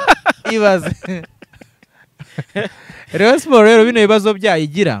ibaze Rayon Sport rero bino bibazo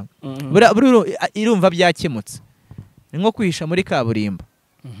byayigira irumva byakemutse ni nko kwihisha muri kaburimbo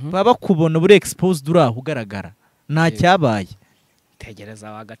baba kubona buri exposed uraho ugaragara nta cyabaye. Tegereza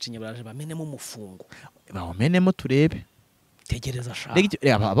abagacinye baraje bamenemo umufungo bamenemo turebe tegereza sha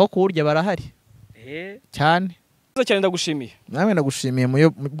abo kurya barahari cyane cyane ndagushimiye nawe nagushimiye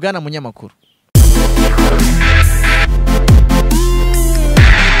bwana munyamakuru.